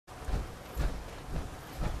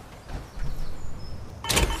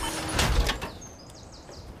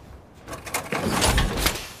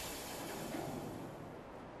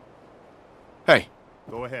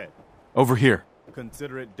Go ahead. Over here.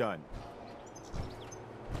 Consider it done.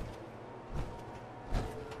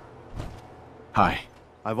 Hi.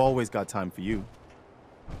 I've always got time for you.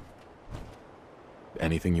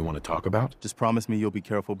 Anything you want to talk about? Just promise me you'll be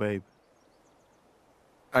careful, babe.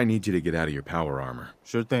 I need you to get out of your power armor.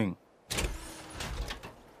 Sure thing.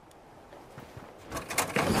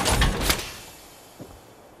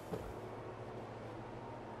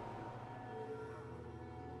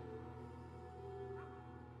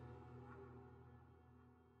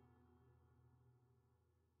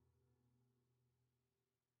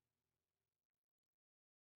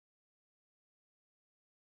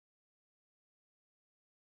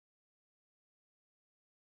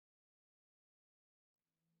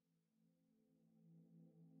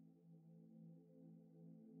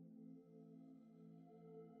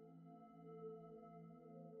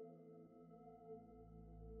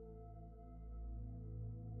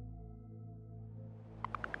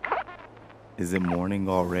 Is it morning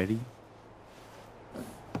already?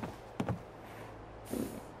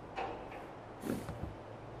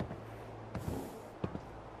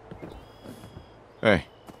 Hey.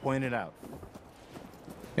 Point it out.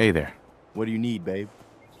 Hey there. What do you need, babe?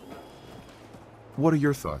 What are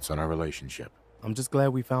your thoughts on our relationship? I'm just glad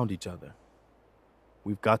we found each other.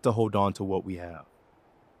 We've got to hold on to what we have,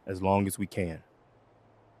 as long as we can.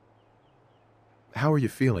 How are you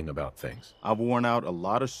feeling about things? I've worn out a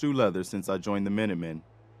lot of shoe leather since I joined the Minutemen.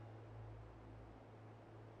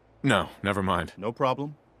 No, never mind. No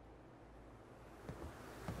problem.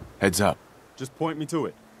 Heads up. Just point me to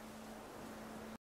it.